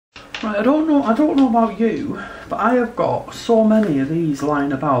Right, I don't know about you, but I have got so many of these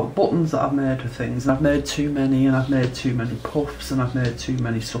lying about, buttons that I've made of things, and I've made too many, and I've made too many puffs, and I've made too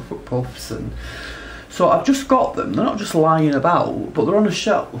many Suffolk puffs, and so I've just got them. They're not just lying about, but they're on a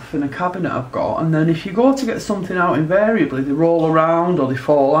shelf in a cabinet I've got, and then if you go to get something out, invariably they roll around or they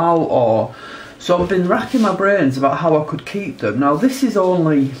fall out, or so I've been racking my brains about how I could keep them. Now this is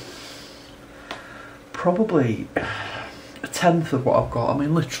only probably a tenth of what I've got. I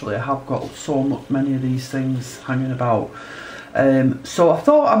mean, literally, I have got so many of these things hanging about. So I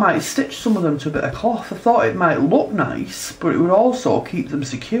thought I might stitch some of them to a bit of cloth. I thought it might look nice, but it would also keep them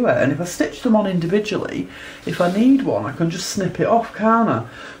secure. And if I stitch them on individually, if I need one, I can just snip it off, can't I?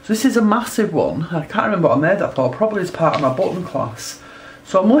 So this is a massive one. I can't remember what I made that for. Probably as part of my button class.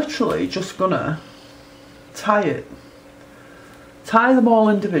 So I'm literally just gonna tie them all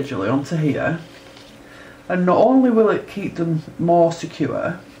individually onto here. And not only will it keep them more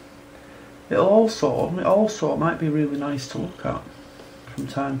secure, it also might be really nice to look at from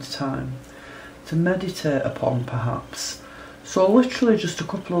time to time, to meditate upon perhaps. So literally just a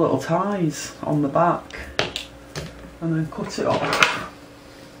couple of little ties on the back and then cut it off.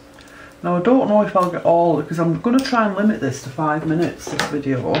 Now I don't know if I'll get all, because I'm going to try and limit this to 5 minutes, this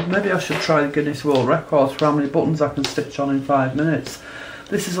video. Maybe I should try the Guinness World Records for how many buttons I can stitch on in 5 minutes.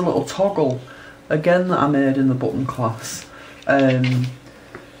 This is a little toggle, again, that I made in the button class.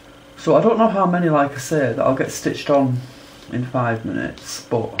 So I don't know how many, like I say, that I'll get stitched on in 5 minutes,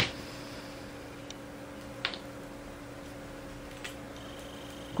 but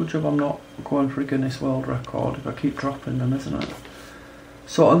good job I'm not going for a Guinness World Record if I keep dropping them, isn't it?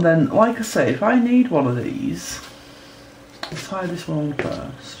 So, and then, like I say, if I need one of these, let's tie this one on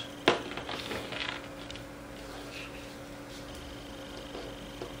first.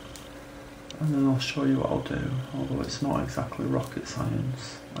 And then I'll show you what I'll do, although it's not exactly rocket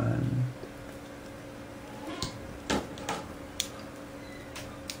science.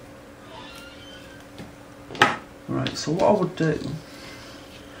 Right, so what I would do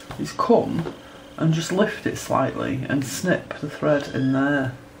is come and just lift it slightly and snip the thread in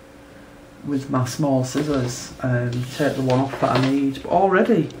there with my small scissors and take the one off that I need. But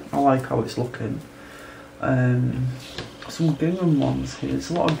already I like how it's looking. Some gingham ones here,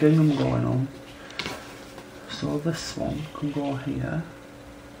 there's a lot of gingham going on. So this one can go here.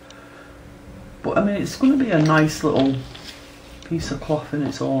 But I mean, it's going to be a nice little piece of cloth in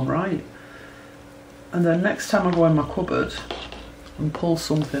its own right. And then next time I go in my cupboard and pull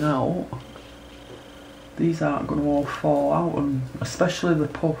something out, these aren't going to all fall out, and especially the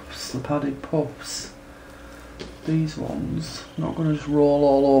puffs, the padded puffs. These ones, not going to just roll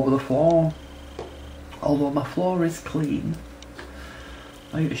all over the floor. Although my floor is clean,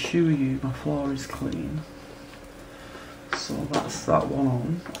 I assure you my floor is clean. So that's that one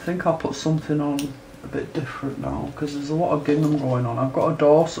on. I think I'll put something on a bit different now, because there's a lot of gingham going on. I've got a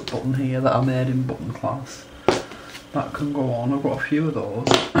Dorset button here that I made in button class. That can go on, I've got a few of those.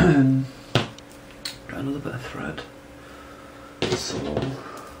 Got another bit of thread. So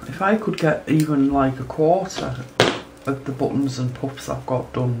if I could get even like a quarter of the buttons and puffs I've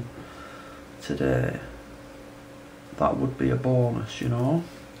got done today, that would be a bonus, you know.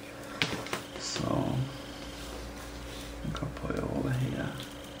 So I think I'll put it over here.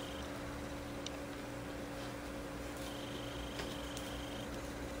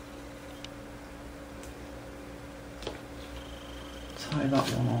 Tie that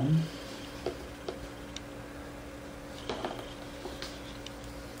one on.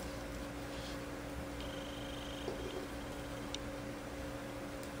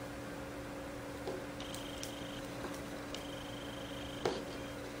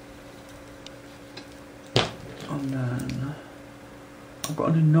 And then I've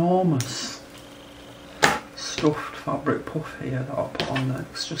got an enormous stuffed fabric puff here that I'll put on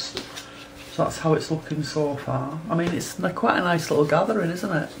next, just so that's how it's looking so far. I mean, it's quite a nice little gathering, isn't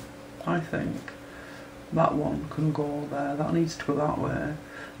it? I think that one can go there, that needs to go that way.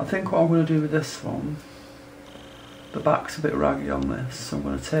 I think what I'm going to do with this one, the back's a bit raggy on this, so I'm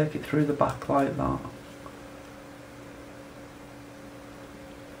going to take it through the back like that,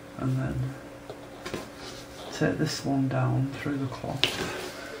 and then take this one down through the cloth,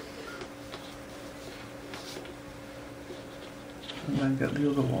 and then get the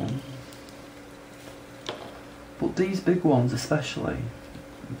other one. But these big ones especially,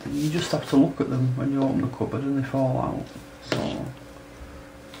 you just have to look at them when you open the cupboard and they fall out. So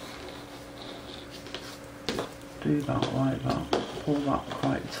do that like that, pull that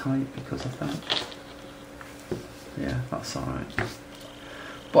quite tight, because I think, yeah, that's alright.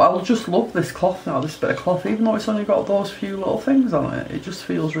 But I'll just love this cloth now, this bit of cloth, even though it's only got those few little things on it. It just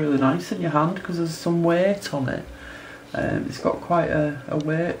feels really nice in your hand because there's some weight on it. It's got quite a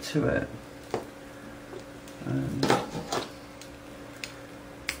weight to it.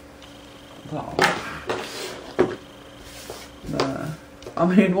 There. I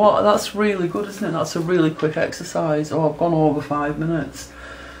mean, what? That's really good, isn't it? That's a really quick exercise. Oh, I've gone over 5 minutes.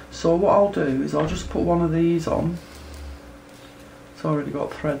 So what I'll do is I'll just put one of these on. It's already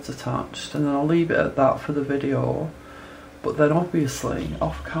got threads attached, and then I'll leave it at that for the video. But then obviously,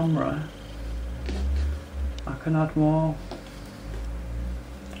 off camera, I can add more.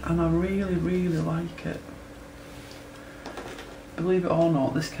 And I really, really like it. Believe it or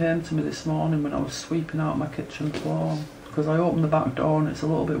not, this came to me this morning when I was sweeping out my kitchen floor. Because I opened the back door and it's a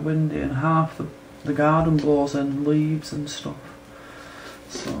little bit windy and half the garden blows in leaves and stuff.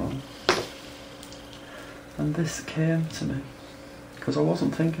 So, and this came to me. Because I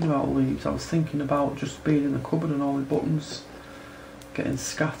wasn't thinking about leaves, I was thinking about just being in the cupboard and all the buttons getting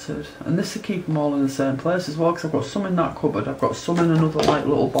scattered. And this will keep them all in the same place as well, because I've got some in that cupboard, I've got some in another like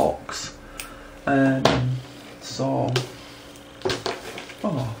little box. So,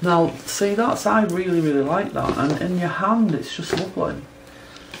 oh, now see, that's, I really, really like that, and in your hand it's just lovely.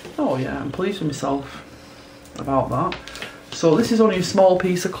 Oh yeah, I'm pleased with myself about that. So this is only a small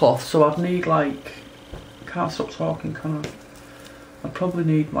piece of cloth, so I'd need like, can't stop talking, can I? I'd probably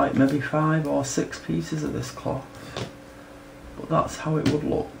need like maybe 5 or 6 pieces of this cloth. But that's how it would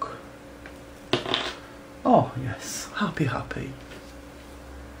look. Oh yes, happy, happy.